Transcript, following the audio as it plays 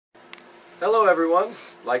Hello everyone.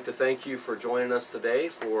 I'd like to thank you for joining us today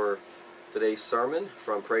for today's sermon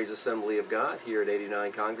from Praise Assembly of God here at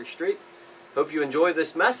 89 Congress Street. Hope you enjoy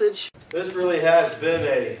this message. This really has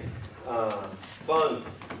been a fun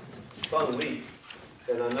week,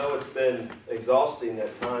 and I know it's been exhausting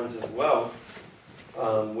at times as well,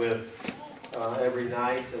 with every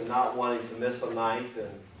night and not wanting to miss a night. And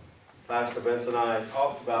Pastor Vince and I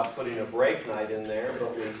talked about putting a break night in there,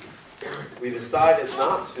 but we decided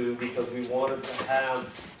not to because we wanted to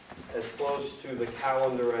have as close to the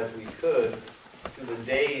calendar as we could to the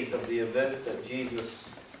days of the events that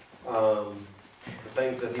Jesus, the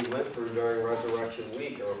things that he went through during Resurrection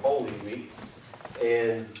Week or Holy Week.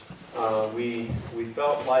 And we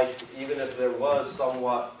felt like even if there was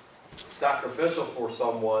somewhat sacrificial for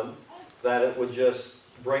someone, that it would just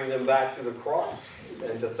bring them back to the cross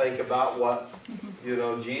and to think about what,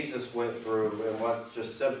 Jesus went through, and what's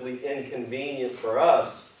just simply inconvenient for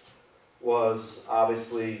us was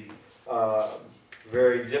obviously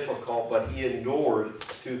very difficult, but he endured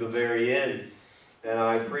to the very end. And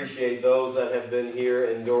I appreciate those that have been here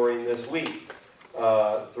enduring this week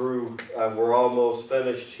we're almost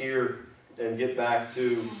finished here and get back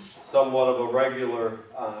to somewhat of a regular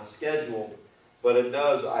schedule. But it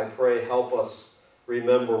does, I pray, help us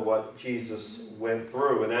remember what Jesus went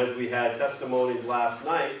through. And as we had testimonies last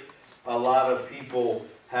night, a lot of people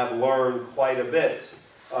have learned quite a bit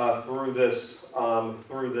through this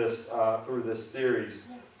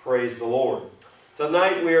series. Praise the Lord.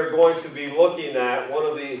 Tonight we are going to be looking at one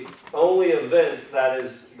of the only events that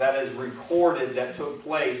is recorded that took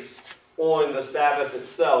place on the Sabbath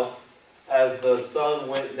itself, as the sun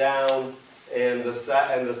went down and the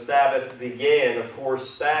Sabbath began. Of course,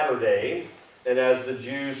 Saturday. And as the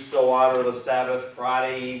Jews still honor the Sabbath,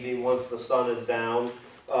 Friday evening, once the sun is down,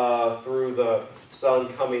 through the sun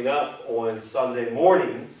coming up on Sunday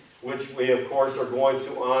morning, which we, of course, are going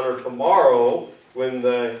to honor tomorrow when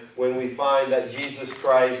we find that Jesus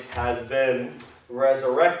Christ has been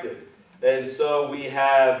resurrected. And so we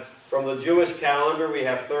have, from the Jewish calendar, we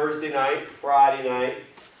have Thursday night, Friday night,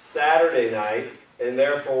 Saturday night, and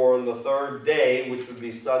therefore on the third day, which would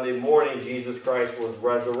be Sunday morning, Jesus Christ was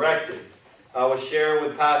resurrected. I was sharing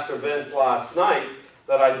with Pastor Vince last night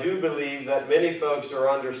that I do believe that many folks are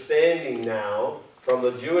understanding now from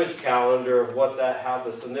the Jewish calendar of how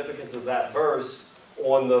the significance of that verse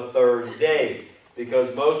on the third day.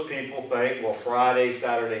 Because most people think, well, Friday,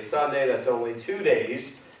 Saturday, Sunday, that's only 2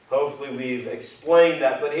 days. Hopefully we've explained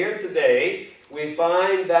that. But here today, we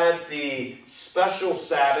find that the special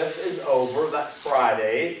Sabbath is over. That's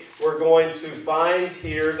Friday. We're going to find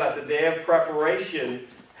here that the day of preparation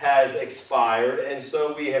has expired, and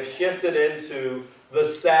so we have shifted into the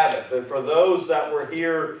Sabbath. And for those that were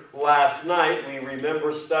here last night, we remember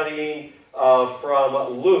studying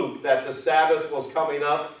from Luke that the Sabbath was coming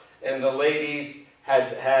up, and the ladies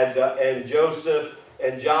and Joseph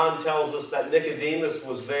and John tells us that Nicodemus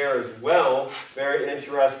was there as well. Very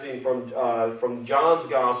interesting from John's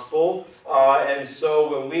Gospel. And so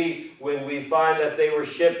when we find that they were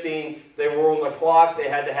shifting, they were on the clock. They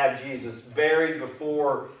had to have Jesus buried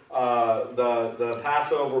before the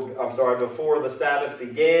Passover. Before the Sabbath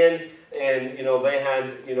began, and they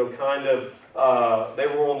had they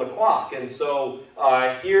were on the clock. And so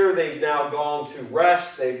here they've now gone to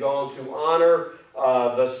rest. They've gone to honor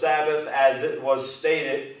the Sabbath as it was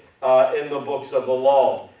stated in the books of the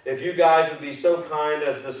law. If you guys would be so kind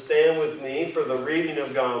as to stand with me for the reading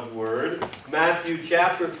of God's Word, Matthew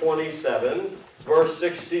chapter 27, verse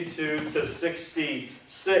 62 to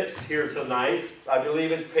 66 here tonight. I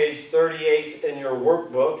believe it's page 38 in your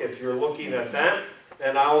workbook if you're looking at that.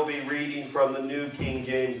 And I will be reading from the New King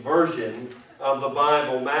James Version of the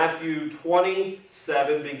Bible. Matthew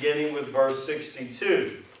 27, beginning with verse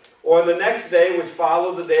 62. On the next day, which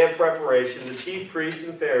followed the day of preparation, the chief priests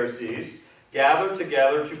and Pharisees gathered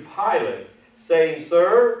together to Pilate, saying,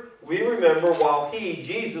 "Sir, we remember while he,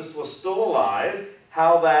 Jesus, was still alive,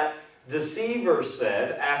 how that deceiver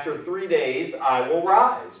said, 'After 3 days I will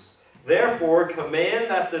rise.' Therefore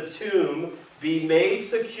command that the tomb be made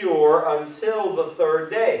secure until the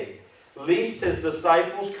third day, lest his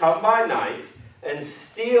disciples come by night and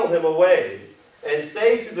steal him away, and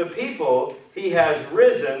say to the people, 'He has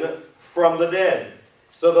risen from the dead.'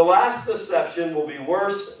 So the last deception will be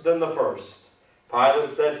worse than the first."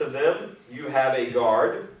 Pilate said to them, "You have a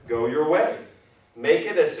guard. Go your way. Make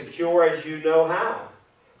it as secure as you know how."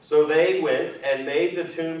 So they went and made the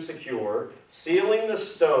tomb secure, sealing the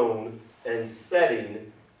stone and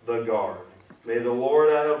setting the guard. May the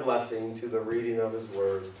Lord add a blessing to the reading of His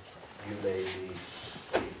Word. You may be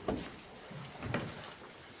seated.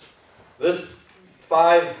 This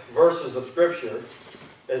 5 verses of Scripture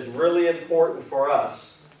is really important for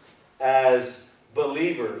us as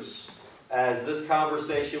believers, as this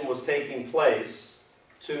conversation was taking place,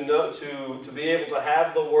 to be able to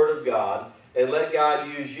have the Word of God and let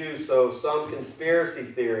God use you so some conspiracy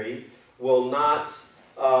theory will not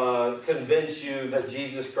convince you that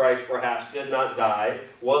Jesus Christ perhaps did not die,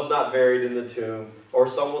 was not buried in the tomb, or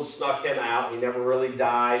someone snuck him out, he never really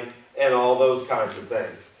died, and all those kinds of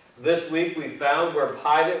things. This week we found where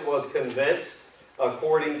Pilate was convinced,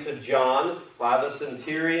 according to John, by the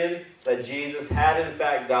centurion, that Jesus had in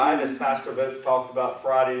fact died, as Pastor Vince talked about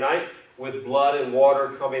Friday night, with blood and water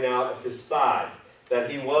coming out of his side,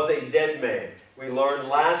 that he was a dead man. We learned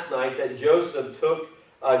last night that Joseph took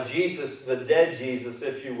Jesus, the dead Jesus,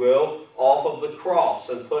 if you will, off of the cross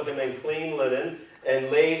and put him in clean linen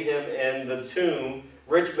and laid him in the tomb,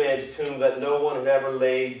 rich man's tomb, that no one had ever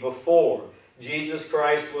laid before. Jesus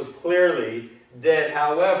Christ was clearly dead.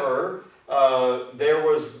 However,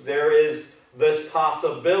 there is this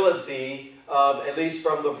possibility of, at least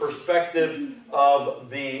from the perspective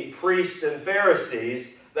of the priests and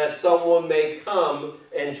Pharisees, that someone may come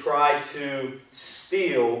and try to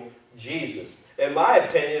steal Jesus. In my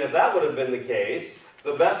opinion, if that would have been the case,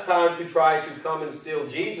 the best time to try to come and steal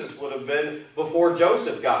Jesus would have been before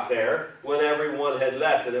Joseph got there, when everyone had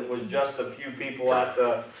left and it was just a few people at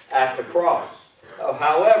the cross.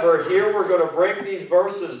 However, here we're going to break these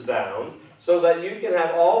verses down so that you can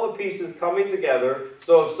have all the pieces coming together.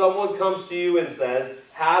 So if someone comes to you and says,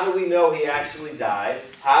 how do we know he actually died?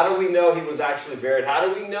 How do we know he was actually buried? How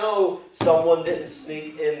do we know someone didn't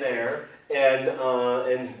sneak in there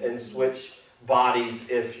and switch bodies,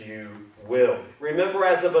 if you will? Remember,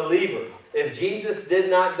 as a believer, if Jesus did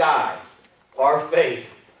not die, our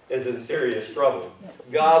faith is in serious trouble.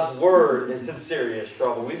 God's Word is in serious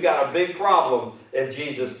trouble. We've got a big problem if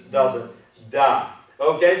Jesus doesn't die.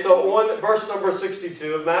 Okay, so on verse number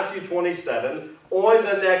 62 of Matthew 27, on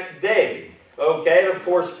the next day, okay, and of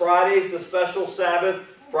course Friday's the special Sabbath,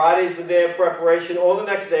 Friday's the day of preparation. On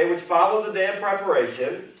the next day, which followed the day of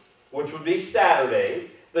preparation, which would be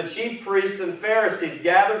Saturday, the chief priests and Pharisees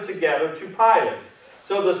gathered together to Pilate.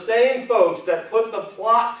 So the same folks that put the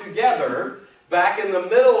plot together back in the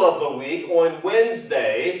middle of the week on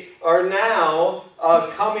Wednesday are now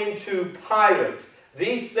coming to Pilate.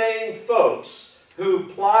 These same folks who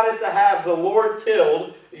plotted to have the Lord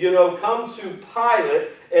killed, come to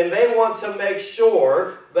Pilate, and they want to make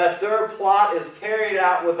sure that their plot is carried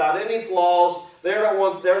out without any flaws. They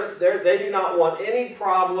do not want any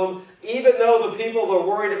problem, even though the people they're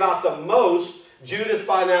worried about the most, Judas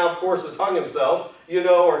by now, of course, has hung himself,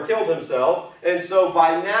 or killed himself. And so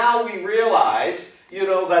by now we realize,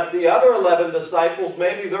 that the other 11 disciples,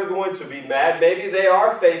 maybe they're going to be mad. Maybe they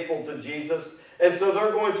are faithful to Jesus. And so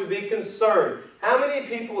they're going to be concerned. How many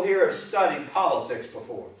people here have studied politics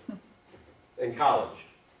before in college?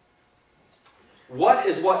 What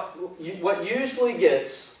usually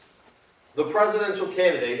gets the presidential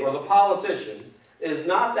candidate or the politician is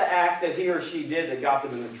not the act that he or she did that got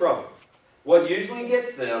them into trouble. What usually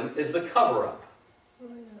gets them is the cover-up.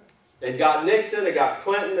 It got Nixon, it got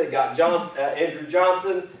Clinton, it got Andrew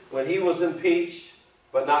Johnson when he was impeached,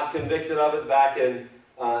 but not convicted of it back in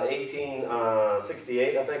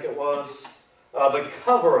 1868, I think it was. The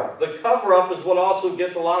cover-up. The cover-up is what also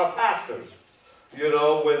gets a lot of pastors.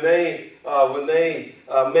 When they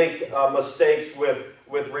make mistakes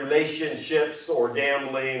with relationships or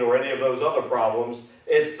gambling or any of those other problems,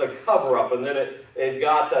 it's the cover-up. And then it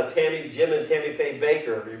got Jim and Tammy Faye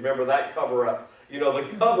Baker. If you remember that cover-up.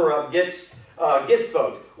 The cover-up gets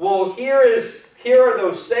folks. Well, here are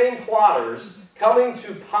those same plotters coming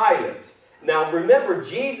to Pilate. Now, remember,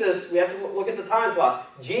 Jesus, we have to look at the time clock.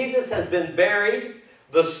 Jesus has been buried.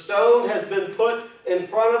 The stone has been put in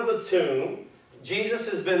front of the tomb. Jesus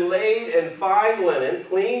has been laid in fine linen,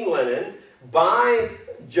 clean linen, by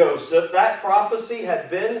Joseph. That prophecy has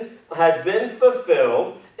been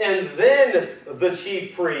fulfilled. And then the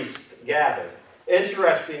chief priests gathered.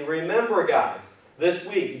 Interesting. Remember, guys, this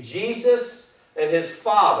week, Jesus and his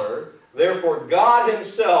Father, therefore God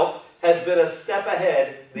himself, has been a step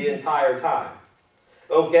ahead the entire time.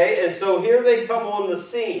 Okay, and so here they come on the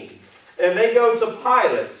scene. And they go to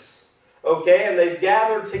Pilate's. Okay, and they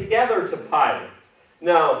gather together to Pilate.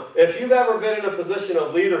 Now, if you've ever been in a position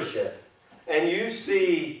of leadership, and you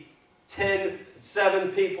see 7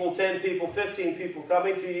 people, 10 people, 15 people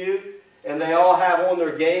coming to you, and they all have on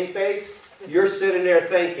their game face, you're sitting there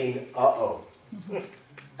thinking, uh-oh.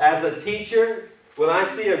 As a teacher, when I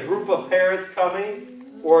see a group of parents coming,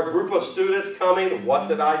 or a group of students coming, what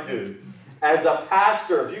did I do? As a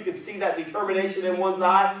pastor, if you could see that determination in one's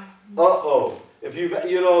eye, uh-oh.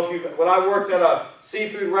 When I worked at a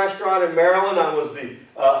seafood restaurant in Maryland, I was the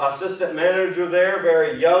assistant manager there,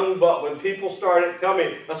 very young, but when people started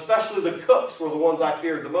coming, especially the cooks were the ones I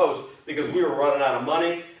feared the most because we were running out of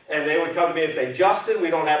money, and they would come to me and say, Justin, we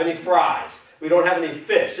don't have any fries. We don't have any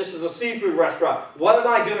fish. This is a seafood restaurant. What am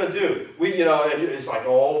I going to do? And it's like,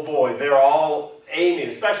 oh boy, they're all aiming,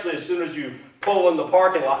 especially as soon as you pull in the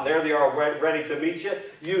parking lot, and there they are ready to meet you.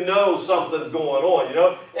 You know something's going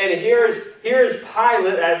on, And here's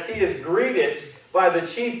Pilate as he is greeted by the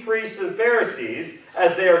chief priests and Pharisees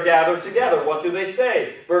as they are gathered together. What do they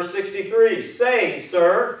say? Verse 63, saying,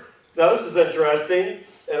 sir, now this is interesting,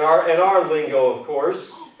 in our lingo, of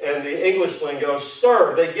course, and the English lingo,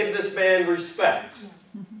 sir, they give this man respect.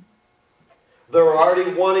 They're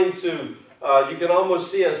already wanting to, you can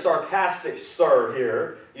almost see a sarcastic sir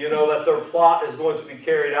here, that their plot is going to be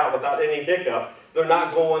carried out without any hiccup. They're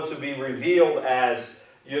not going to be revealed as,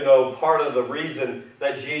 part of the reason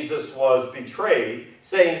that Jesus was betrayed,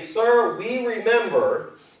 saying, sir, we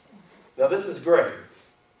remember. Now this is great.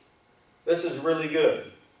 This is really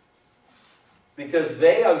good. Because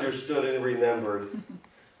they understood and remembered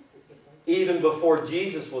even before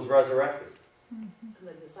Jesus was resurrected.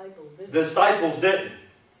 The disciples didn't.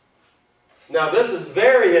 Now this is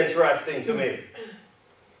very interesting to me.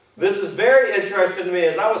 This is very interesting to me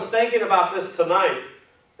as I was thinking about this tonight.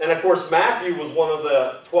 And of course Matthew was one of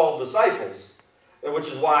the 12 disciples, which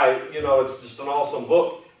is why, it's just an awesome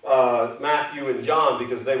book, Matthew and John,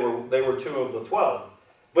 because they were two of the 12.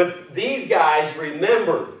 But these guys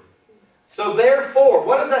remembered. So therefore,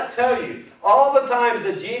 what does that tell you? All the times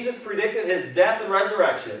that Jesus predicted his death and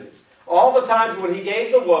resurrection, all the times when he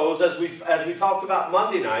gave the woes, as we talked about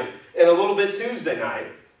Monday night and a little bit Tuesday night,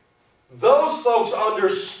 those folks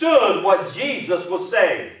understood what Jesus was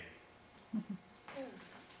saying.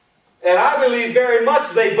 And I believe very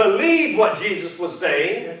much they believed what Jesus was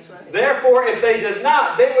saying. That's right. Therefore, if they did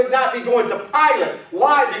not, they would not be going to Pilate.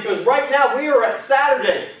 Why? Because right now we are at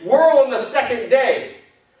Saturday. We're on the second day.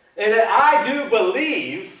 And I do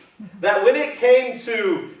believe that when it came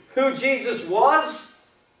to who Jesus was,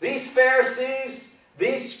 these Pharisees,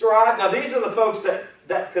 these scribes, now these are the folks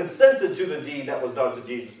that consented to the deed that was done to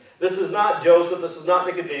Jesus. This is not Joseph, this is not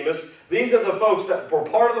Nicodemus. These are the folks that were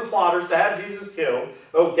part of the plotters to have Jesus killed,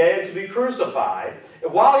 and to be crucified.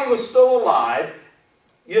 And while he was still alive,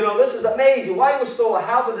 this is amazing. While he was still alive,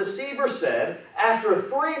 how the deceiver said, after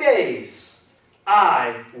 3 days,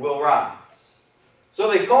 I will rise. So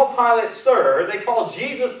they call Pilate sir, they call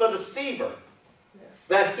Jesus the deceiver,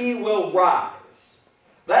 that he will rise.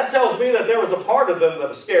 That tells me that there was a part of them that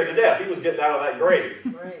was scared to death. He was getting out of that grave.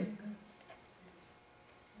 Right.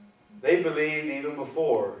 They believed even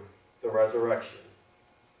before the resurrection.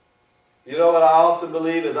 You know what I often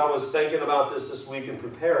believe as I was thinking about this week and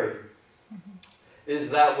preparing, is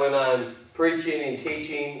that when I'm preaching and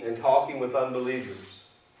teaching and talking with unbelievers,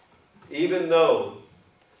 even though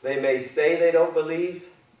they may say they don't believe,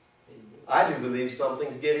 I do believe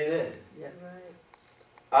something's getting in. Yeah, right.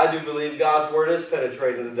 I do believe God's word is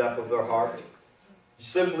penetrating the depth of their heart.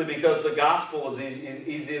 Simply because the gospel is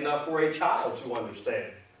easy enough for a child to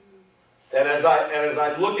understand. And as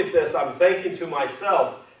I look at this, I'm thinking to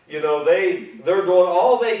myself, they're doing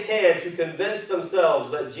all they can to convince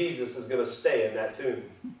themselves that Jesus is going to stay in that tomb.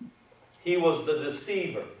 He was the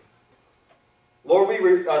deceiver. Lord,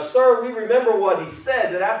 sir, we remember what he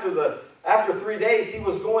said, that after 3 days he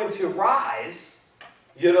was going to rise,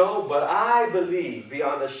 but I believe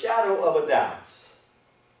beyond a shadow of a doubt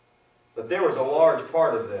that there was a large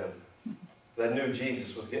part of them that knew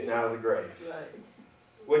Jesus was getting out of the grave. Right.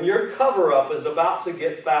 When your cover-up is about to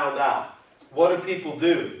get found out, what do people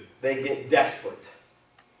do? They get desperate.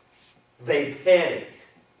 They panic.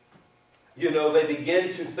 They begin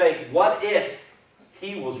to think, what if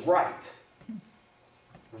he was right?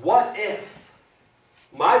 What if?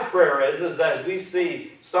 My prayer is that as we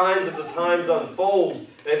see signs of the times unfold,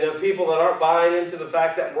 and the people that aren't buying into the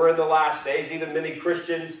fact that we're in the last days, even many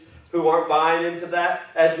Christians who aren't buying into that,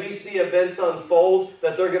 as we see events unfold,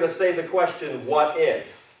 that they're going to say the question, what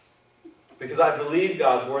if? Because I believe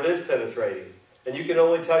God's word is penetrating. And you can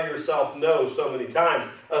only tell yourself no so many times.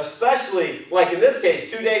 Especially, like in this case,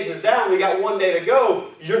 2 days is down, we got 1 day to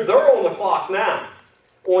go. They're on the clock now.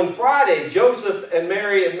 On Friday, Joseph and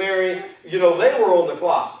Mary, they were on the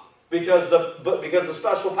clock. Because the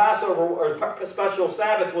special Passover or special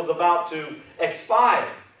Sabbath was about to expire.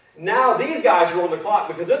 Now these guys are on the clock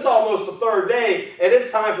because it's almost the third day and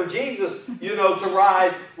it's time for Jesus, to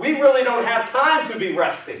rise. We really don't have time to be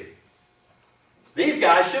resting. These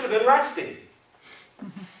guys should have been resting.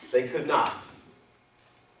 They could not.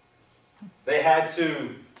 They had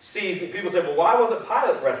to sees, people say, well, why wasn't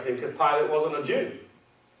Pilate arrested? Because Pilate wasn't a Jew.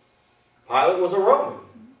 Pilate was a Roman,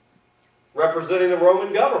 representing the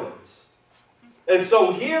Roman government. And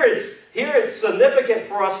so here it's significant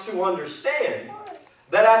for us to understand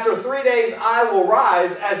that after 3 days I will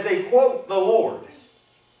rise, as they quote the Lord.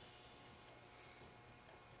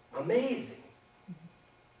 Amazing.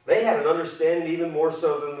 They had an understanding even more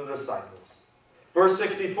so than the disciples. Verse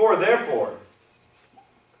 64, therefore,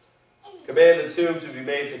 command the tomb to be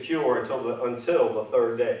made secure until the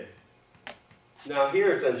third day. Now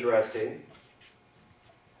here it's interesting.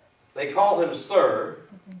 They call him Sir.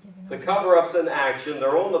 The cover-up's in action.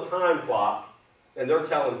 They're on the time clock, and they're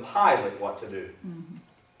telling Pilate what to do.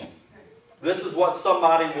 This is what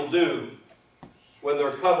somebody will do when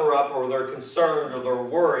they're cover-up or they're concerned or they're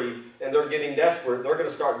worried and they're getting desperate. They're going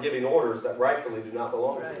to start giving orders that rightfully do not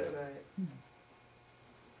belong to them.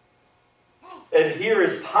 And here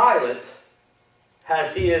is Pilate,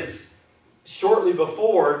 as he is shortly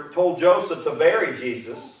before told Joseph to bury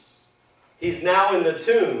Jesus. He's now in the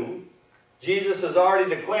tomb. Jesus has already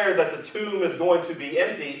declared that the tomb is going to be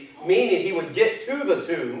empty, meaning he would get to the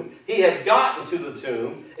tomb. He has gotten to the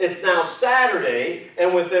tomb. It's now Saturday,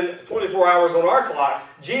 and within 24 hours on our clock,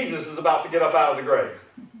 Jesus is about to get up out of the grave.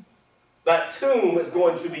 That tomb is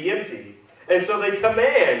going to be empty. And so they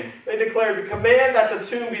declare to command that the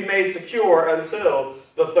tomb be made secure until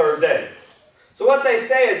the third day. So what they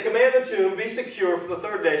say is, command the tomb be secure for the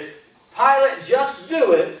third day. Pilate, just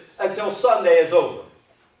do it until Sunday is over.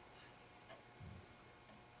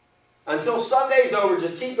 Until Sunday's over,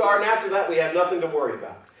 just keep guard, and after that we have nothing to worry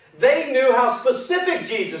about. They knew how specific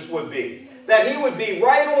Jesus would be, that he would be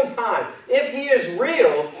right on time. If he is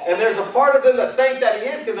real, and there's a part of them that think that he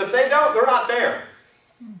is, because if they don't, they're not there.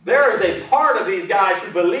 There is a part of these guys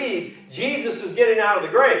who believe Jesus is getting out of the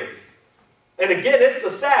grave. And again, it's the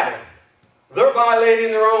Sabbath. They're violating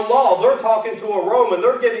their own law. They're talking to a Roman.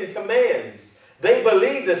 They're giving commands. They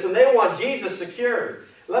believe this, and they want Jesus secured.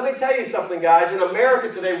 Let me tell you something, guys. In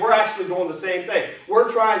America today, we're actually doing the same thing. We're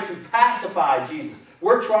trying to pacify Jesus.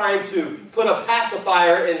 We're trying to put a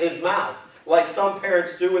pacifier in his mouth. Like some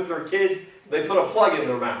parents do with their kids, they put a plug in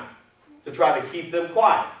their mouth to try to keep them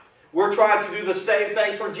quiet. We're trying to do the same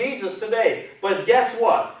thing for Jesus today. But guess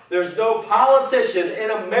what? There's no politician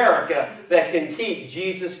in America that can keep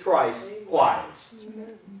Jesus Christ quiet.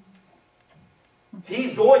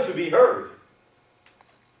 He's going to be heard.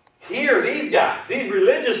 Here, these guys, these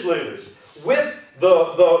religious leaders, with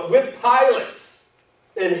Pilate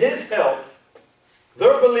and his help,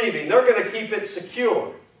 they're believing they're going to keep it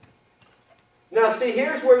secure. Now, see,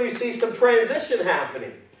 here's where you see some transition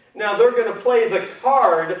happening. Now, they're going to play the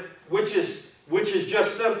card, which is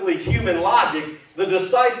just simply human logic. The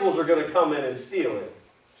disciples are going to come in and steal it.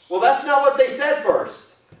 Well, that's not what they said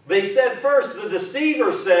first. They said first, the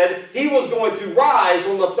deceiver said he was going to rise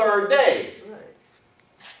on the third day.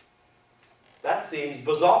 That seems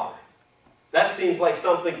bizarre. That seems like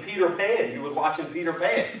something Peter Pan, you were watching Peter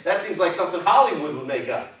Pan. That seems like something Hollywood would make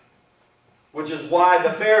up. Which is why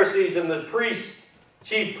the Pharisees and the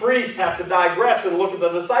chief priests have to digress and look at the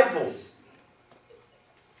disciples.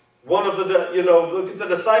 Look at the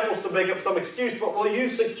disciples to make up some excuse, but will you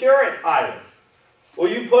secure it, Pilate? Will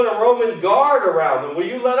you put a Roman guard around them? Will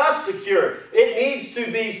you let us secure it? It needs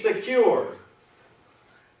to be secure.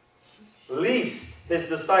 Least his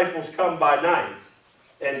disciples come by night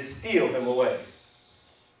and steal him away.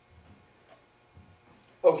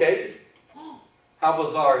 Okay, how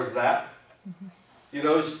bizarre is that?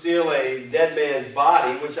 Steal a dead man's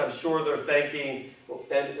body, which I'm sure they're thinking,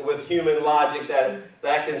 and with human logic,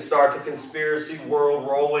 that can start the conspiracy world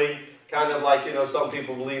rolling, kind of like, some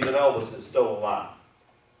people believe that Elvis is still alive.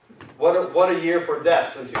 What a year for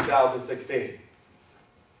deaths in 2016.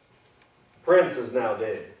 Prince is now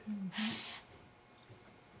dead.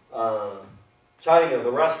 China,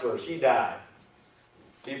 the wrestler, she died.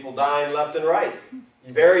 People dying left and right.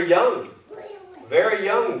 Very young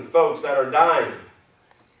folks that are dying.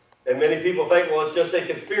 And many people think, well, it's just a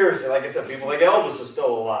conspiracy. Like I said, people think Elvis is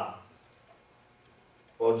still alive.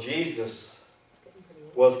 Well, Jesus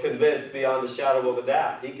was convinced beyond a shadow of a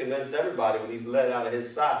doubt. He convinced everybody when he bled out of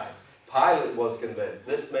his side. Pilate was convinced.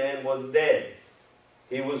 This man was dead.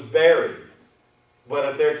 He was buried. But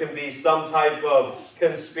if there can be some type of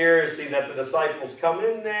conspiracy that the disciples come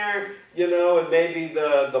in there, and maybe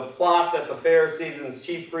the plot that the Pharisees and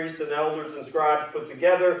chief priests and elders and scribes put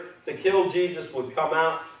together to kill Jesus would come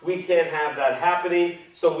out, we can't have that happening.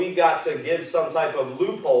 So we got to give some type of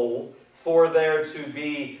loophole for there to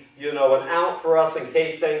be, an out for us in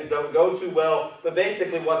case things don't go too well. But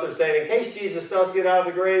basically what they're saying, in case Jesus does get out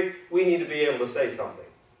of the grave, we need to be able to say something.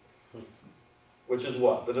 which is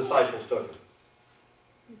what? The disciples took him.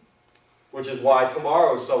 Which is why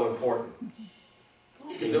tomorrow is so important.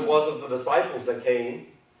 Because it wasn't the disciples that came.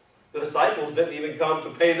 The disciples didn't even come to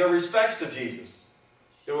pay their respects to Jesus.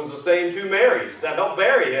 It was the same two Marys that helped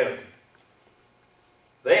bury him.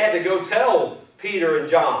 They had to go tell Peter and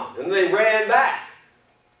John, and they ran back.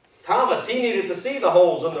 Thomas, he needed to see the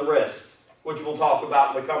holes in the wrist, which we'll talk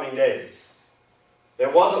about in the coming days.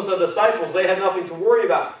 It wasn't the disciples. They had nothing to worry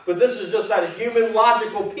about. But this is just that human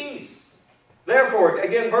logical piece. Therefore,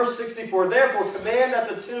 again, verse 64, therefore command that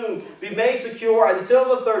the tomb be made secure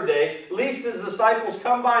until the third day, lest his disciples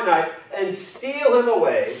come by night and steal him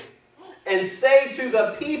away, and say to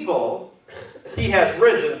the people, he has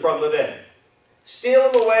risen from the dead. Steal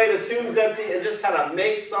him away, the tomb's empty, and just kind of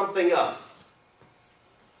make something up.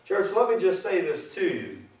 Church, let me just say this to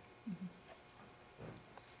you.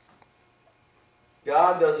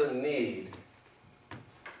 God doesn't need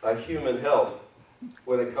a human help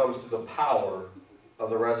when it comes to the power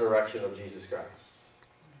of the resurrection of Jesus Christ.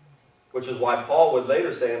 Which is why Paul would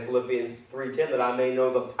later say in Philippians 3:10 that I may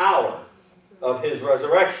know the power of his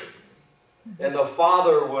resurrection. And the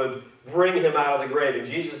Father would bring him out of the grave. And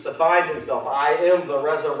Jesus defined himself, I am the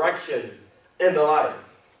resurrection and the life.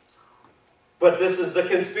 But this is the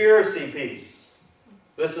conspiracy piece.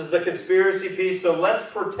 This is the conspiracy piece. So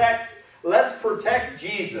let's protect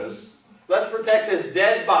Jesus. Let's protect his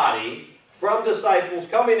dead body from disciples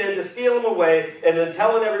coming in to steal him away and then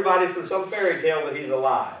telling everybody through some fairy tale that he's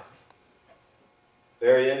alive.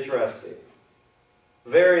 Very interesting.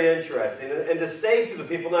 Very interesting. And to say to the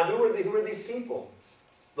people, now who are these people?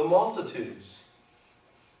 The multitudes.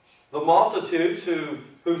 The multitudes who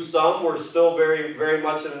some were still very, very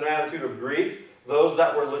much in an attitude of grief. Those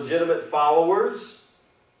that were legitimate followers.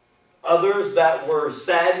 Others that were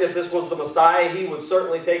saddened if this was the Messiah, he would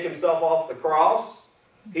certainly take himself off the cross.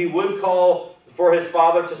 He would call for his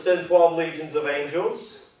Father to send 12 legions of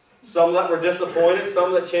angels. Some that were disappointed,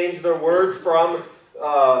 some that changed their words from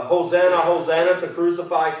Hosanna, Hosanna to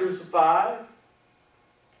crucify, crucify.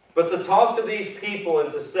 But to talk to these people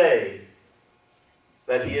and to say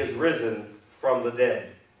that he is risen from the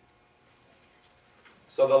dead.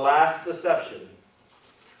 So the last deception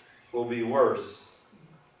will be worse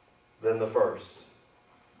than the first.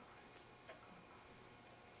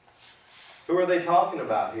 Who are they talking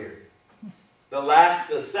about here? The last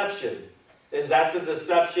deception. Is that the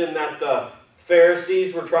deception that the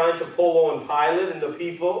Pharisees were trying to pull on Pilate and the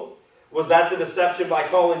people? Was that the deception by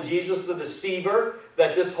calling Jesus the deceiver?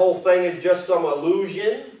 That this whole thing is just some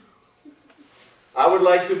illusion? I would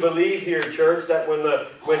like to believe here, church, that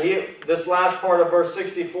this last part of verse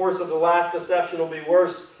 64 says the last deception will be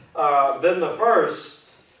worse than the first.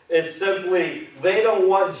 It's simply, they don't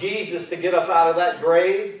want Jesus to get up out of that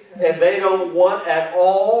grave, and they don't want at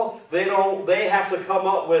all, they have to come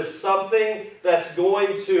up with something that's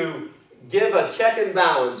going to give a check and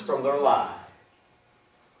balance from their lie.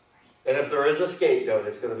 And if there is a scapegoat,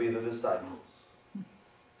 it's going to be the disciples.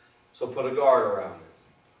 So put a guard around it.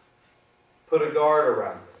 Put a guard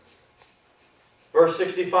around it. Verse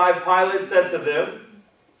 65, Pilate said to them,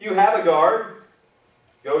 you have a guard,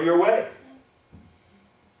 go your way.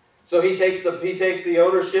 So he takes the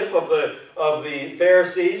ownership of the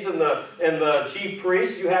Pharisees and the chief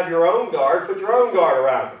priests. You have your own guard. Put your own guard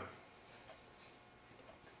around it.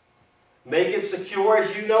 Make it secure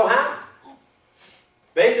as you know how.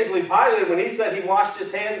 Basically, Pilate, when he said he washed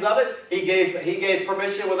his hands of it, he gave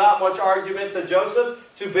permission without much argument to Joseph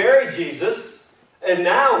to bury Jesus. And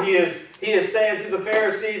now he is saying to the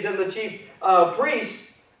Pharisees and the chief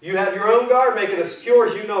priests, you have your own guard. Make it as secure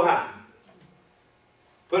as you know how.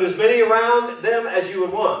 Put as many around them as you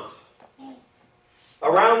would want.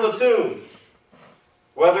 Around the tomb.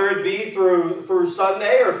 Whether it be through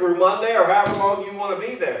Sunday or through Monday or however long you want to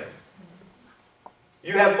be there.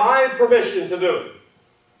 You have my permission to do it.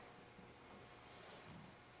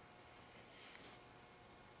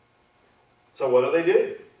 So what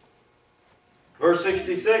do? Verse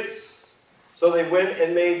 66. So they went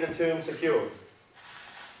and made the tomb secure.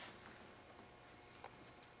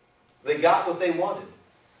 They got what they wanted.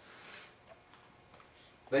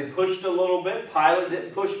 They pushed a little bit. Pilate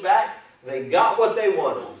didn't push back. They got what they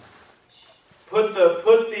wanted. Put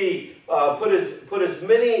as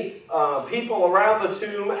many people around the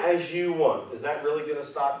tomb as you want. Is that really going to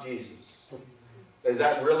stop Jesus? Is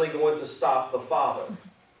that really going to stop the Father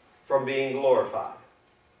from being glorified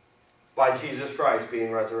by Jesus Christ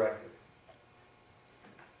being resurrected?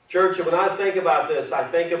 Church, when I think about this, I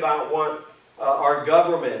think about what our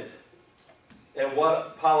government and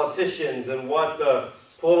what politicians and what the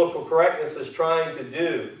political correctness is trying to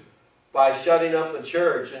do by shutting up the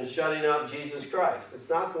church and shutting up Jesus Christ. It's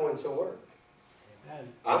not going to work. Amen.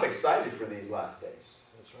 I'm excited for these last days.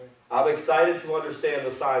 That's right. I'm excited to understand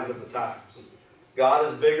the signs of the times.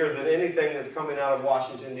 God is bigger than anything that's coming out of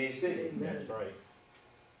Washington, D.C. That's right.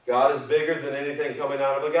 God is bigger than anything coming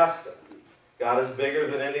out of Augusta. God is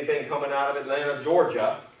bigger than anything coming out of Atlanta,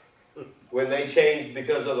 Georgia, when they changed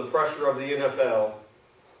because of the pressure of the NFL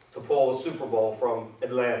to pull the Super Bowl from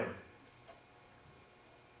Atlanta.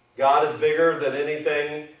 God is bigger than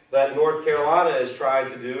anything that North Carolina is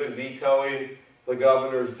trying to do in vetoing the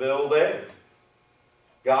governor's bill there.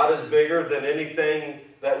 God is bigger than anything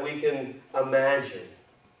that we can imagine.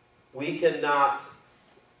 We cannot,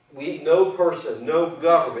 no person, no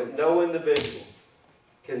government, no individual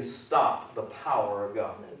can stop the power of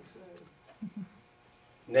God.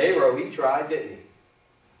 Nero, he tried, didn't he?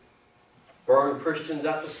 Burned Christians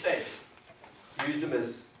at the stake. Used them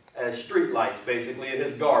as street lights, basically, in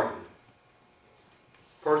his garden.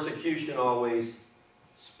 Persecution always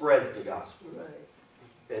spreads the gospel.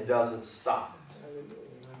 It doesn't stop it.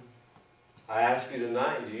 I ask you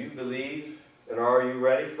tonight, do you believe and are you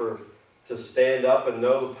ready to stand up and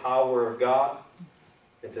know the power of God?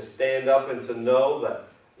 And to stand up and to know that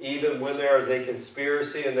even when there is a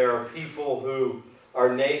conspiracy and there are people who are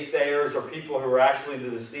naysayers or people who are actually the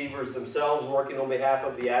deceivers themselves working on behalf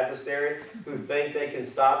of the adversary who think they can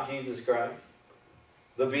stop Jesus Christ.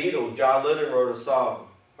 The Beatles, John Lennon wrote a song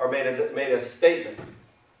or made a statement.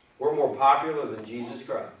 We're more popular than Jesus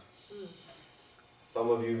Christ. Some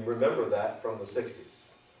of you remember that from the 60s.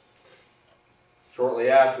 Shortly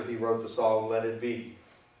after, he wrote the song, Let It Be.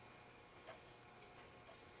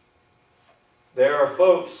 There are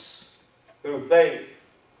folks who think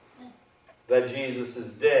that Jesus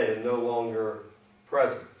is dead and no longer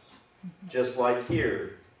present, just like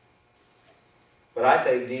here. But I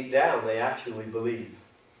think deep down they actually believe.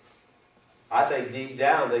 I think deep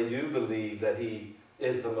down they do believe that he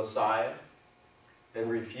is the Messiah and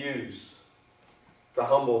refuse to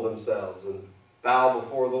humble themselves and bow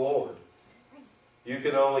before the Lord. You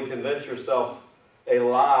can only convince yourself a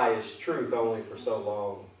lie is truth only for so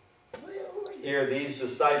long. Here, these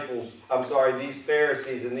these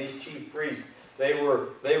Pharisees and these chief priests, they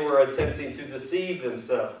were attempting to deceive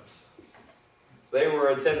themselves. They were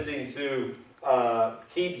attempting to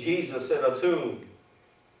keep Jesus in a tomb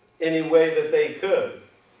any way that they could.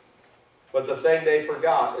 But the thing they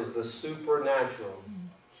forgot is the supernatural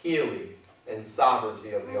healing and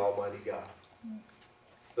sovereignty of the Almighty God.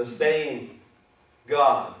 The same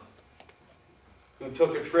God who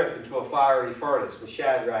took a trip into a fiery furnace with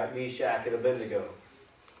Shadrach, Meshach, and Abednego.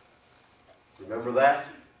 Remember that?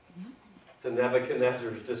 To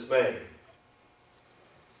Nebuchadnezzar's dismay.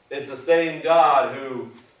 It's the same God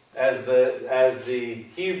who, as the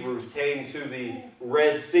Hebrews came to the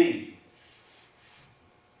Red Sea,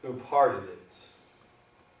 who parted it.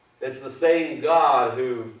 It's the same God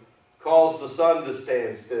who caused the sun to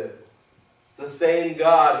stand still. It's the same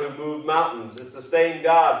God who moved mountains. It's the same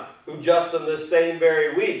God who just in this same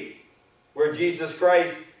very week, where Jesus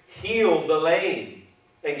Christ healed the lame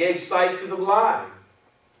and gave sight to the blind.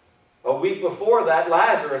 A week before that,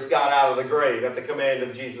 Lazarus got out of the grave at the command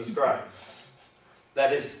of Jesus Christ.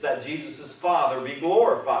 That Jesus' Father be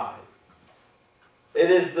glorified.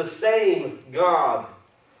 It is the same God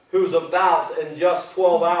who's about in just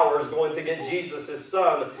 12 hours going to get Jesus, his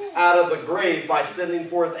Son, out of the grave by sending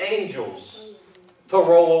forth angels to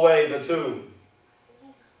roll away the tomb.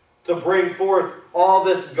 To bring forth all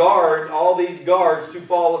these guards to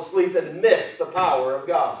fall asleep and miss the power of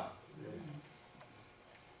God.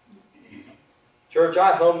 Church,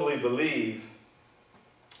 I humbly believe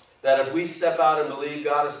that if we step out and believe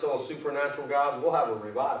God is still a supernatural God, we'll have a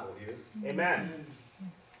revival here. Amen.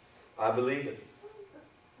 I believe it.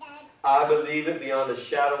 I believe it beyond a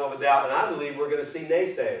shadow of a doubt. And I believe we're going to see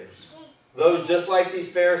naysayers. Those just like these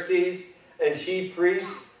Pharisees and chief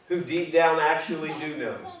priests who deep down actually do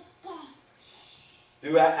know.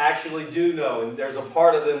 Actually do know. And there's a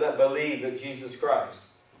part of them that believe that Jesus Christ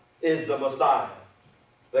is the Messiah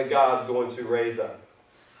that God's going to raise up.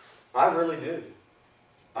 I really do.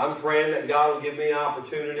 I'm praying that God will give me an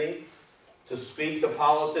opportunity to speak to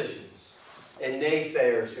politicians and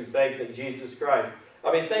naysayers who think that Jesus Christ...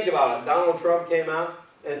 I mean, think about it. Donald Trump came out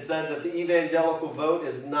and said that the evangelical vote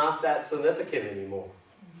is not that significant anymore.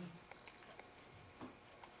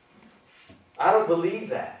 I don't believe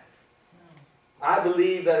that. I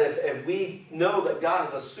believe that if we know that God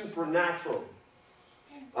is a supernatural,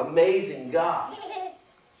 amazing God,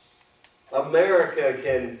 America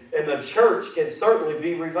can, and the church can certainly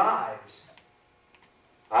be revived.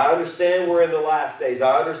 I understand we're in the last days.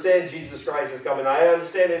 I understand Jesus Christ is coming. I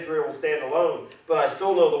understand Israel will stand alone. But I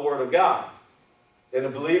still know the Word of God. And the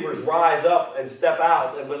believers rise up and step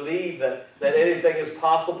out and believe that anything is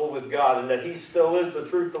possible with God and that He still is the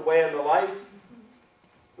truth, the way, and the life.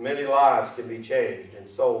 Many lives can be changed and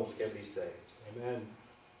souls can be saved. Amen.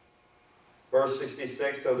 Verse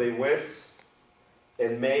 66, so they went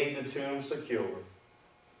and made the tomb secure,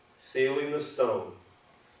 sealing the stone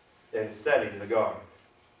and setting the guard.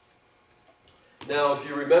 Now, if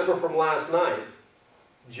you remember from last night,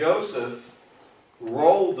 Joseph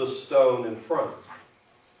rolled the stone in front.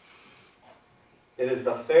 It is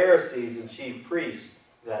the Pharisees and chief priests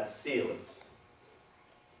that seal it.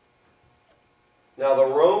 Now, the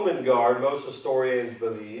Roman guard, most historians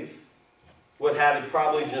believe, would have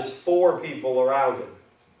probably just 4 people around it,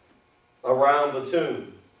 around the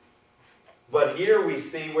tomb. But here we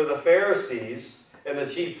see where the Pharisees and the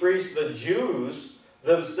chief priests, the Jews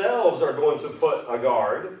themselves, are going to put a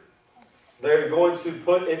guard. They're going to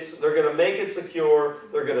they're going to make it secure,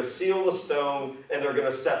 they're going to seal the stone, and they're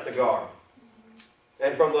going to set the guard.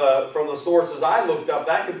 And from the sources I looked up,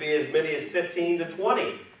 that could be as many as 15 to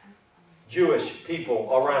 20 Jewish people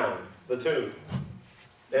around the tomb.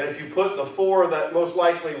 And if you put the 4 that most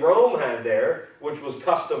likely Rome had there, which was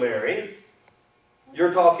customary,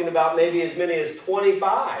 you're talking about maybe as many as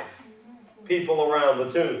 25 people around the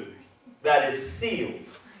tomb that is sealed.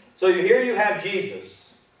 So here you have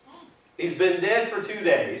Jesus. He's been dead for 2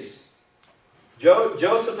 days.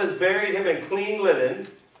 Joseph has buried him in clean linen.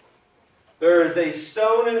 There is a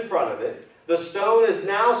stone in front of it. The stone is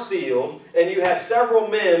now sealed, and you have several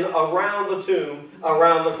men around the tomb,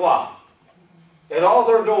 around the clock. And all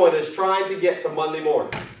they're doing is trying to get to Monday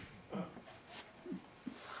morning.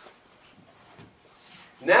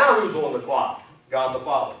 Now who's on the clock? God the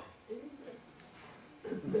Father.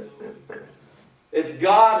 It's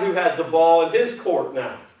God who has the ball in His court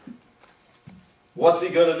now. What's He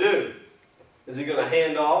going to do? Is He going to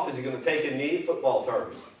hand off? Is He going to take a knee, football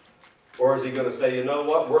terms? Or is He going to say, you know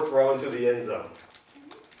what, we're throwing to the end zone?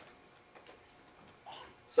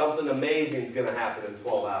 Something amazing is going to happen in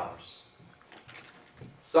 12 hours.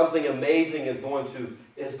 Something amazing is going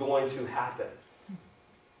to happen.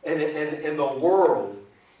 And in the world,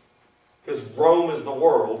 because Rome is the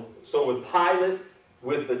world, so with Pilate,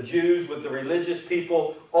 with the Jews, with the religious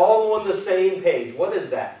people, all on the same page. What is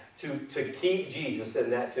that? To keep Jesus in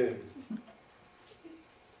that tomb.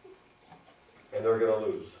 And they're going to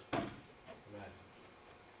lose.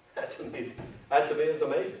 That to me is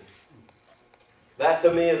amazing. That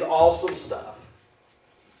to me is awesome stuff.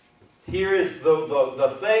 Here is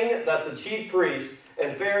the thing that the chief priests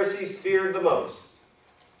and Pharisees feared the most,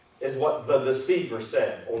 is what the deceiver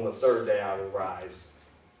said, on the 3rd day I will rise.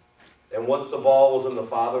 And once the ball was in the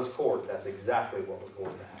Father's court, that's exactly what was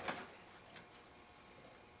going to happen.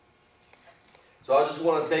 So I just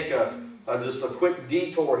want to take just a quick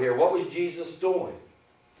detour here. What was Jesus doing?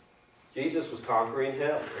 Jesus was conquering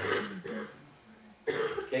hell.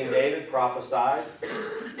 King David prophesied.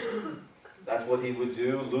 That's what he would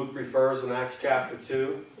do. Luke refers in Acts chapter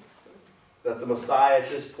 2 that the Messiah at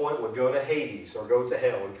this point would go to Hades or go to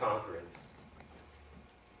hell and conquer it.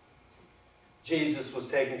 Jesus was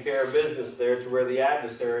taking care of business there to where the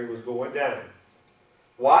adversary was going down.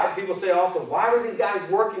 Why? People say often, why were these guys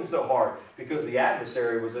working so hard? Because the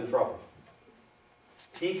adversary was in trouble.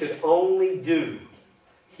 He could only do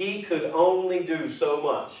so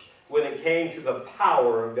much when it came to the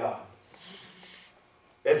power of God.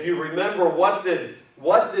 If you remember, what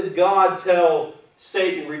did God tell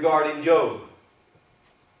Satan regarding Job?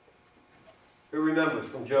 Who remembers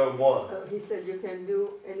from Job 1? He said you can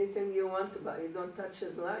do anything you want, but you don't touch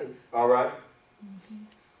his life. All right.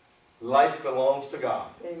 Life belongs to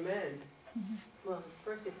God. Amen. Well,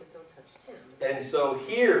 first he said don't touch him. And so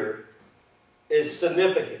here is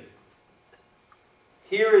significant.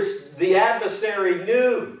 Here is the adversary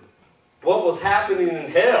knew what was happening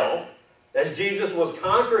in hell as Jesus was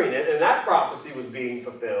conquering it, and that prophecy was being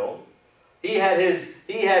fulfilled. He had his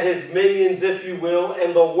minions, if you will,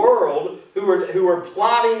 and the world who were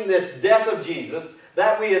plotting this death of Jesus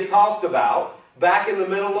that we had talked about back in the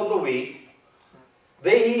middle of the week.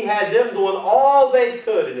 He had them doing all they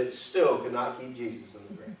could, and it still could not keep Jesus in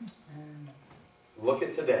the grave. Look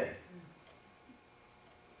at today.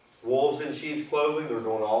 Wolves in sheep's clothing, they're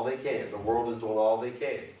doing all they can. The world is doing all they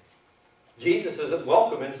can. Jesus isn't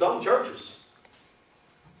welcome in some churches.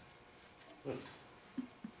 You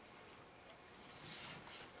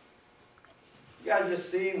guys just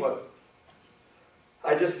see what...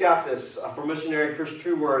 I just got this from missionary Chris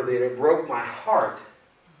Trueworthy, and it broke my heart.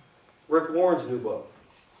 Rick Warren's new book.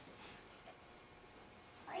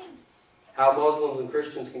 How Muslims and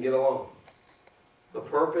Christians can get along. The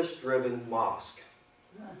Purpose-Driven Mosque.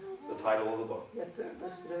 The title of the book. The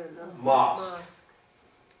purpose-driven Mosque.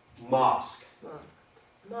 Mosque.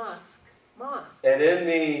 Mosque. Mosque. And in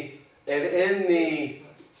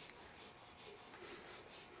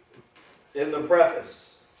the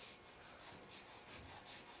preface,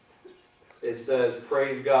 it says,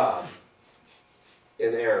 praise God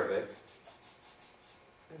in Arabic.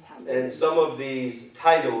 And some of these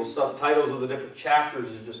titles, subtitles of the different chapters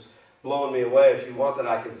is just blowing me away. If you want that,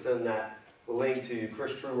 I can send that link to you.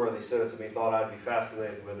 Chris Trueworthy sent it to me, thought I'd be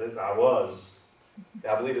fascinated with it. I was.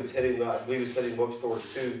 I believe it's hitting bookstores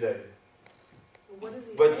Tuesday. What is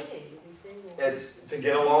he But saying? Is he saying that it's to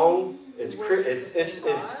get along. It's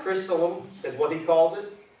Christendom is what he calls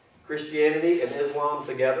it. Christianity and Islam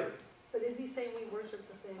together. But is he saying we worship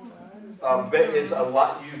the same God? It's a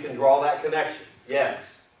lot. You can draw that connection.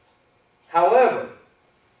 Yes. However,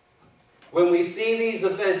 when we see these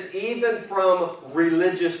events, even from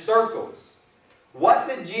religious circles, what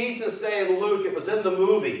did Jesus say in Luke? It was in the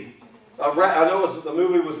movie. I know the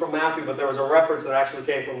movie was from Matthew, but there was a reference that actually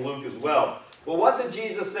came from Luke as well. But what did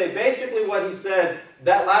Jesus say? Basically what he said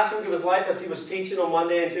that last week of his life as he was teaching on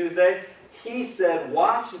Monday and Tuesday, he said,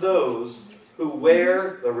 watch those who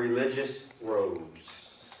wear the religious robes.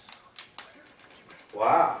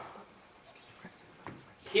 Wow.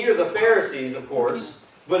 Here the Pharisees, of course,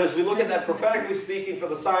 but as we look at that prophetically speaking for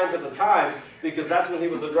the signs of the times, because that's when he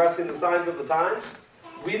was addressing the signs of the times,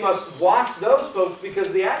 we must watch those folks because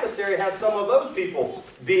the adversary has some of those people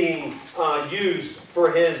being used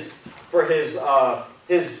for his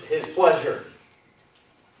pleasure.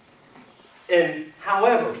 And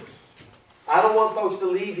however, I don't want folks to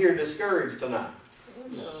leave here discouraged tonight.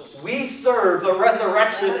 We serve the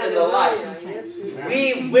resurrection and the life.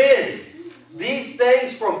 We win. These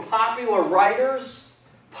things from popular writers,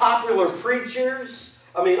 popular preachers,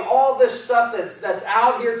 I mean, all this stuff that's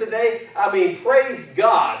out here today, I mean, praise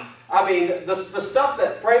God. I mean, the stuff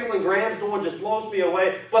that Franklin Graham's doing just blows me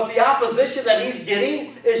away. But the opposition that he's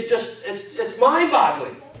getting is just, it's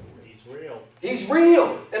mind-boggling. He's real. He's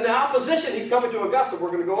real. And the opposition, he's coming to Augusta. We're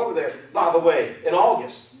going to go over there, by the way, in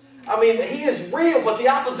August. I mean, he is real, but the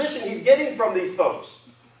opposition he's getting from these folks.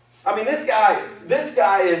 I mean, this guy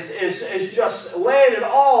is just laying it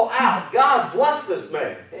all out. God bless this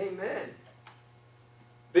man. Amen.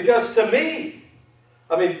 Because to me,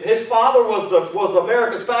 I mean, his father was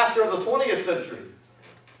America's pastor of the 20th century.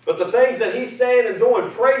 But the things that he's saying and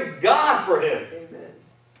doing, praise God for him. Amen.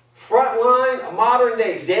 Frontline, a modern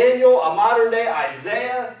day Daniel, a modern day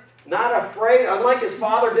Isaiah, not afraid. Unlike his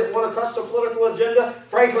father didn't want to touch the political agenda,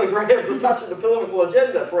 Franklin Graham's was touching the political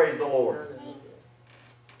agenda, praise the Lord.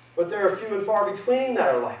 But there are few and far between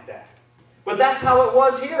that are like that. But that's how it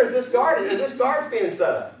was here as this guard's being set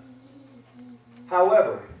up.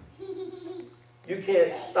 However, you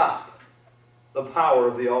can't stop the power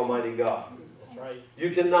of the Almighty God. That's right.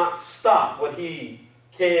 You cannot stop what He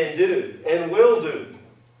can do and will do.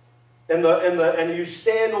 And you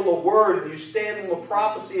stand on the Word and you stand on the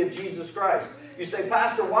prophecy of Jesus Christ. You say,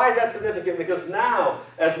 Pastor, why is that significant? Because now,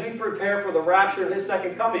 as we prepare for the rapture and His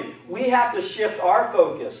second coming, we have to shift our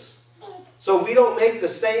focus so we don't make the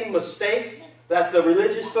same mistake that the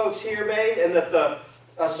religious folks here made and that the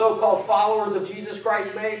so-called followers of Jesus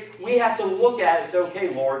Christ made. We have to look at it and say, okay,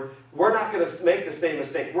 Lord, we're not going to make the same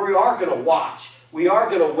mistake. We are going to watch. We are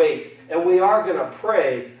going to wait. And we are going to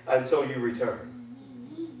pray until you return.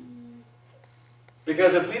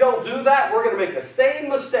 Because if we don't do that, we're going to make the same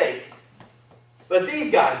mistake that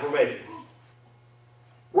these guys were making.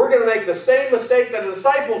 We're going to make the same mistake that the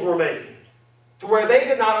disciples were making, to where they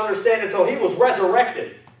did not understand until He was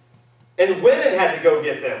resurrected. And women had to go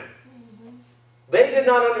get them. They did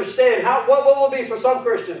not understand what will it be for some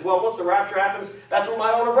Christians? Well, once the rapture happens, that's what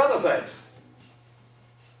my older brother thinks.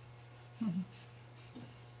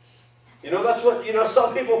 That's what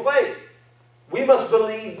some people think. We must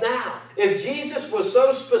believe now. If Jesus was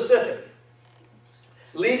so specific,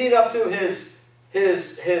 leading up to his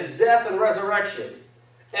death and resurrection,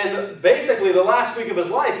 and basically the last week of his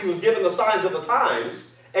life, he was given the signs of the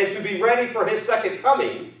times, and to be ready for His second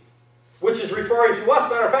coming, which is referring to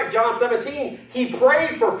us. Matter of fact, John 17, He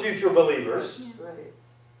prayed for future believers.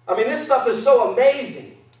 I mean, this stuff is so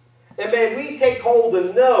amazing. And may we take hold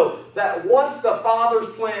and know that once the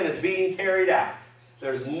Father's plan is being carried out,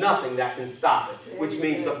 there's nothing that can stop it. Which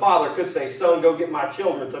means the Father could say, son, go get my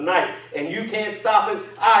children tonight. And you can't stop it.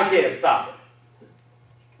 I can't stop it.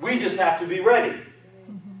 We just have to be ready.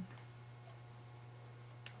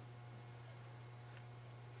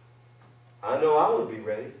 I know I want to be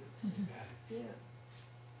ready.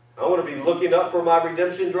 I want to be looking up for my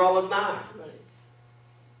redemption draweth nigh.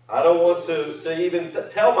 I don't want to even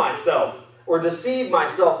tell myself or deceive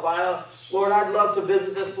myself by, Lord, I'd love to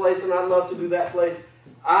visit this place and I'd love to do that place.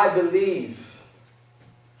 I believe,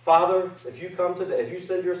 Father, if you come today, if you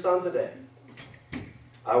send your Son today,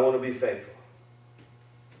 I want to be faithful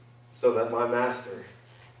so that my Master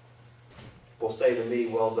will say to me,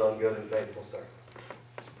 well done, good and faithful servant.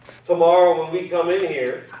 Tomorrow when we come in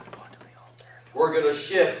here, we're going to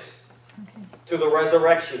shift to the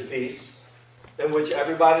resurrection piece, in which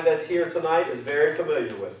everybody that's here tonight is very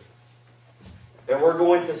familiar with. And we're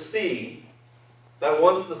going to see that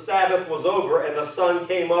once the Sabbath was over and the sun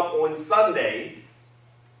came up on Sunday,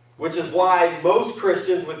 which is why most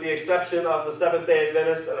Christians, with the exception of the Seventh-day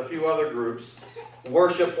Adventists and a few other groups,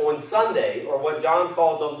 worship on Sunday, or what John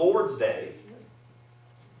called the Lord's Day,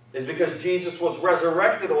 is because Jesus was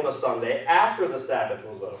resurrected on a Sunday after the Sabbath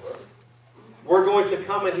was over. We're going to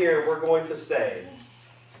come in here and we're going to say,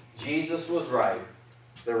 Jesus was right.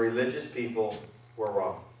 The religious people were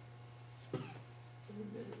wrong.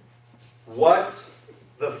 What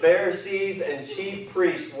the Pharisees and chief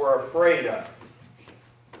priests were afraid of,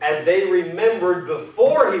 as they remembered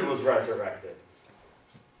before he was resurrected,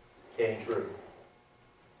 came true.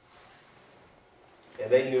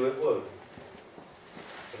 And they knew it would.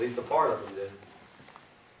 At least a part of them did.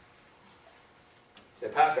 Say,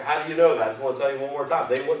 Pastor, how do you know that? I just want to tell you one more time.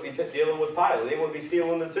 They wouldn't be dealing with Pilate. They wouldn't be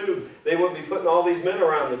sealing the tomb. They wouldn't be putting all these men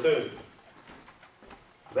around the tomb.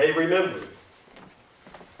 They remembered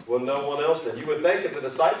when no one else did. You would think if the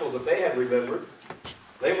disciples, if they had remembered,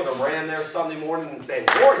 they would have ran there Sunday morning and said,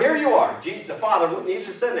 Lord, here you are. The Father wouldn't need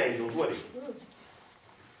to send angels, would he?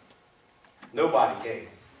 Nobody came,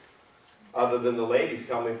 other than the ladies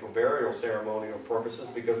coming for burial ceremonial purposes,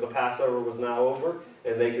 because the Passover was now over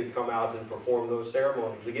and they could come out and perform those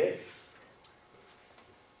ceremonies again.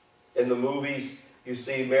 In the movies, you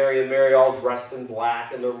see Mary and Mary all dressed in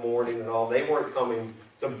black in their mourning and all. They weren't coming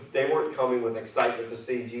with excitement to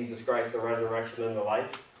see Jesus Christ, the resurrection and the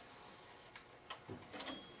life.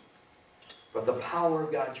 But the power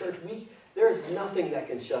of God, church, there is nothing that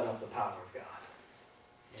can shut up the power of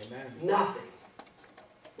God. Amen. Nothing.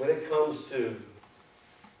 When it comes to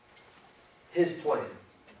his plan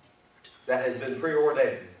that has been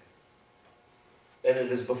preordained, and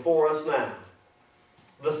it is before us now,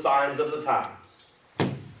 the signs of the times,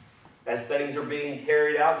 as things are being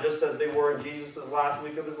carried out just as they were in Jesus' last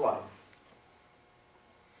week of his life.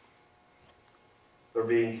 They're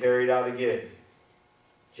being carried out again.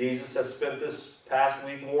 Jesus has spent this past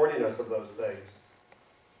week warning us of those things.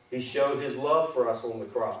 He showed his love for us on the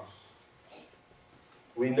cross.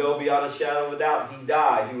 We know beyond a shadow of a doubt he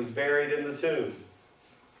died. He was buried in the tomb.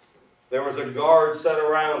 There was a guard set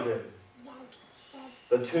around him.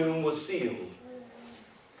 The tomb was sealed.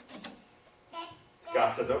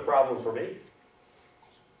 God said, no problem for me.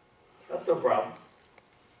 That's no problem.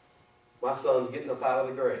 My son's getting up out of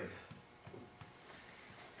the grave.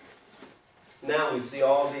 Now we see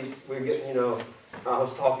all these, we're getting, I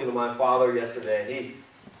was talking to my father yesterday.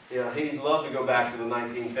 He'd love to go back to the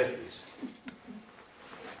 1950s.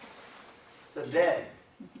 The dead.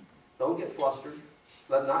 Don't get flustered.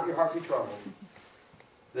 Let not your heart be troubled.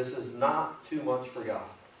 This is not too much for God.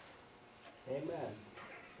 Amen.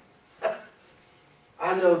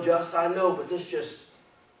 I know, but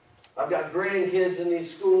I've got grandkids in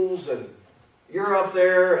these schools, and you're up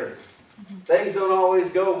there, and things don't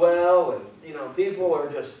always go well, and, people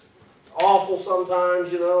are just awful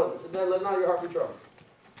sometimes, and let not your heart be troubled.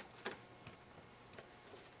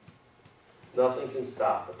 Nothing can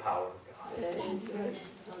stop the power of God.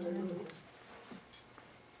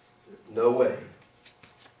 No way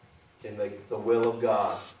can the will of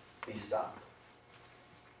God be stopped.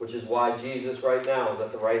 Which is why Jesus right now is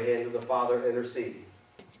at the right hand of the Father interceding.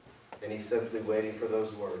 And he's simply waiting for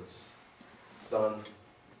those words. Son,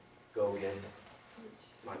 go get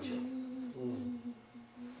my children.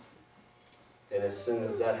 And as soon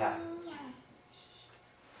as that happens,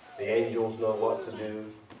 the angels know what to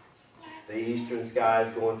do. The eastern sky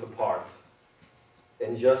is going to part.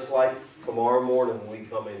 And just like tomorrow morning when we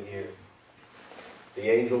come in here, the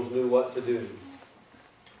angels knew what to do.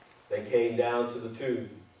 They came down to the tomb,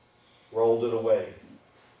 rolled it away,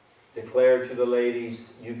 declared to the ladies,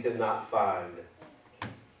 you cannot find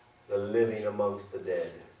the living amongst the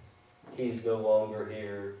dead. He's no longer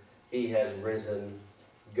here. He has risen.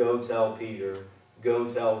 Go tell Peter. Go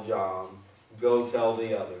tell John. Go tell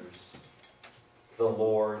the others. The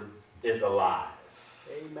Lord is alive.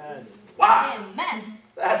 Amen. Wow. Amen.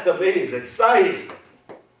 That's amazing. Exciting.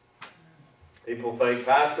 People think,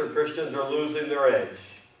 Pastor, Christians are losing their edge.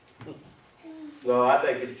 No, I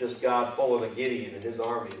think it's just God pulling a Gideon in his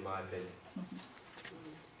army, in my opinion.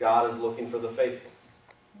 God is looking for the faithful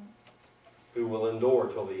who will endure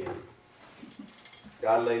till the end.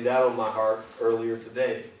 God laid that on my heart earlier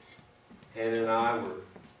today. Hannah and I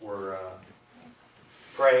were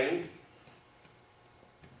praying.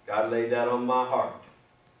 God laid that on my heart.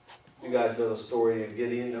 You guys know the story of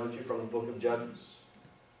Gideon, don't you, from the book of Judges?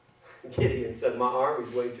 Gideon said, my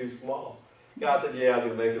army's way too small. God said, yeah, I'm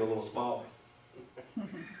going to make it a little smaller.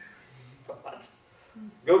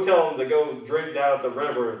 Go tell them to go drink down at the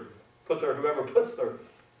river and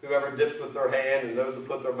whoever dips with their hand and those who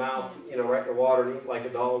put their mouth, right in the water and eat like a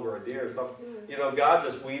dog or a deer or something. God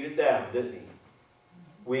just weeded down, didn't he?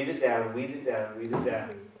 Weed it down, weed it down, weed it down.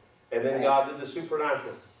 And then God did the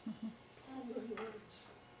supernatural.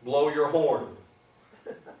 Blow your horn.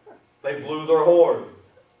 They blew their horn.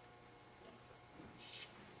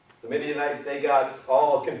 The Midianites, they got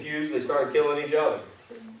all confused. They started killing each other.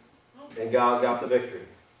 And God got the victory.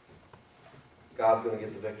 God's going to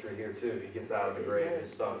get the victory here too. He gets out of the grave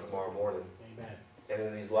his son tomorrow morning. Amen. And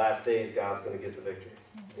in these last days, God's going to get the victory.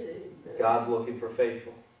 God's looking for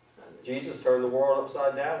faithful. Jesus turned the world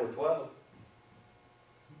upside down with 12.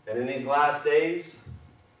 And in these last days,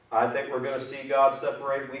 I think we're going to see God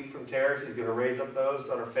separate wheat from tares. He's going to raise up those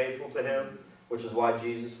that are faithful to him, which is why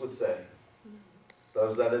Jesus would say,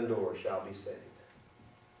 those that endure shall be saved.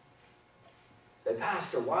 Say,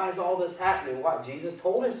 Pastor, why is all this happening? Why? Jesus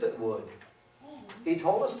told us it would. He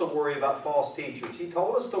told us to worry about false teachers. He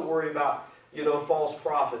told us to worry about, false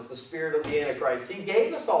prophets, the spirit of the Antichrist. He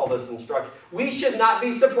gave us all this instruction. We should not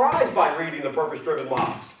be surprised by reading the Purpose-Driven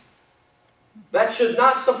Mosque. That should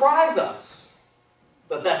not surprise us,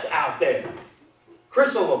 that's out there.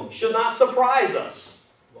 Christendom should not surprise us.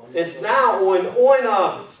 It's now on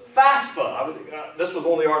FAFSA. This was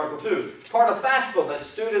only Article 2. Part of FAFSA that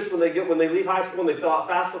students, when they leave high school and they fill out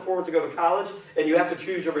FAFSA forms to go to college, and you have to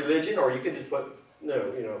choose your religion, or you can just put,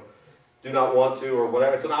 no, do not want to, or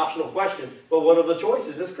whatever. It's an optional question. But one of the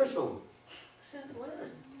choices is Christendom. Since when?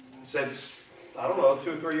 Since, I don't know,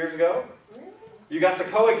 2 or 3 years ago. You got the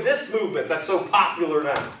coexist movement that's so popular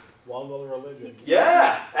now. One world religion.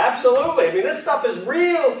 Yeah, absolutely. I mean, this stuff is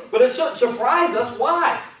real, but it shouldn't surprise us.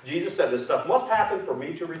 Why? Jesus said this stuff must happen for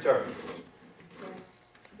me to return.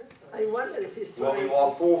 I wonder if he's Will we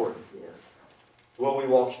walk forward? Yeah. Will we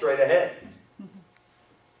walk straight ahead?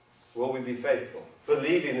 Will we be faithful?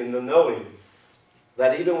 Believing in the knowing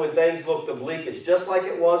that even when things look the bleakest, just like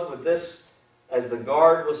it was with this, as the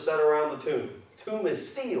guard was set around the tomb. Tomb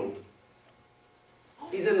is sealed.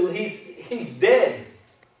 He's dead.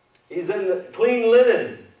 He's in the clean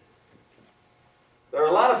linen. There are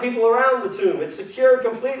a lot of people around the tomb. It's secured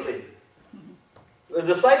completely. The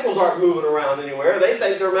disciples aren't moving around anywhere. They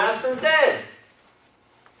think their master's dead.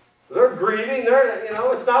 They're grieving.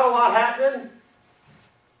 It's not a lot happening.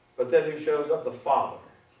 But then who shows up? The Father.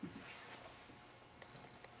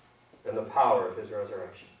 And the power of his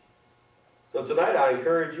resurrection. So tonight I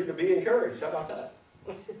encourage you to be encouraged. How about that?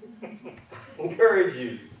 Encourage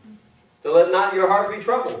you to let not your heart be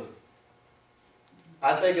troubled.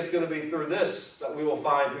 I think it's going to be through this that we will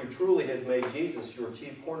find who truly has made Jesus your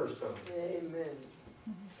chief cornerstone. Amen.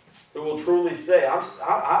 Who will truly say,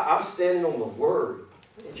 I'm standing on the Word.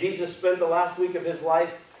 Jesus spent the last week of his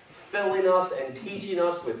life filling us and teaching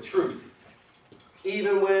us with truth.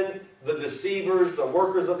 Even when the deceivers, the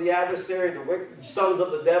workers of the adversary, the sons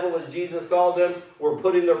of the devil, as Jesus called them, were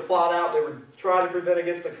putting their plot out. They were trying to prevent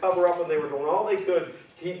against the cover-up, and they were doing all they could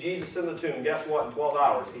to keep Jesus in the tomb. Guess what? In 12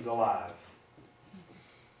 hours, he's alive.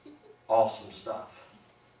 Awesome stuff.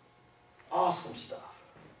 Awesome stuff.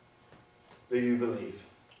 Do you believe?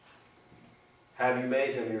 Have you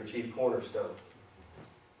made him your chief cornerstone?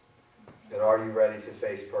 And are you ready to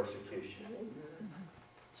face persecution?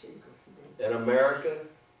 In America,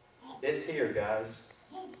 it's here, guys.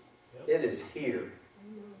 It is here.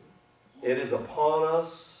 It is upon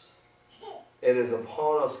us. It is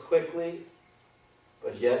upon us quickly.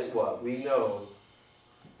 But guess what? We know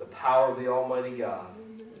the power of the Almighty God.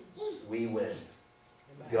 We win.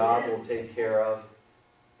 God will take care of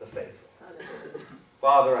the faithful.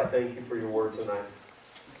 Father, I thank you for your word tonight.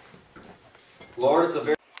 Lord, it's a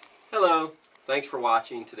very... Hello. Thanks for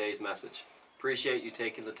watching today's message. Appreciate you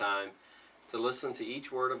taking the time to listen to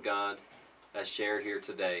each word of God as shared here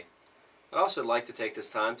today. I'd also like to take this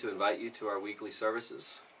time to invite you to our weekly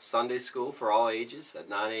services. Sunday school for all ages at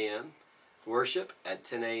 9 a.m. Worship at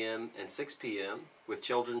 10 a.m. and 6 p.m. with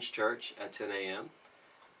Children's Church at 10 a.m.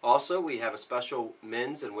 Also, we have a special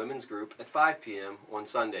men's and women's group at 5 p.m. on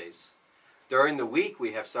Sundays. During the week,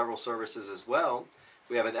 we have several services as well.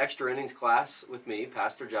 We have an extra innings class with me,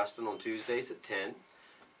 Pastor Justin, on Tuesdays at 10.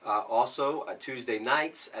 Also, Tuesday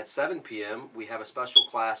nights at 7 p.m., we have a special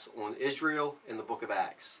class on Israel in the book of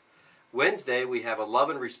Acts. Wednesday, we have a love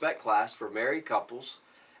and respect class for married couples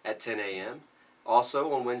at 10 a.m.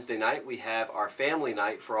 Also, on Wednesday night, we have our family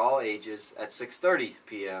night for all ages at 6:30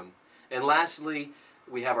 p.m. And lastly,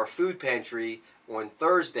 we have our food pantry on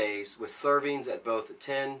Thursdays with servings at both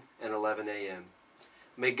 10 and 11 a.m.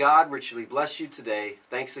 May God richly bless you today.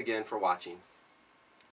 Thanks again for watching.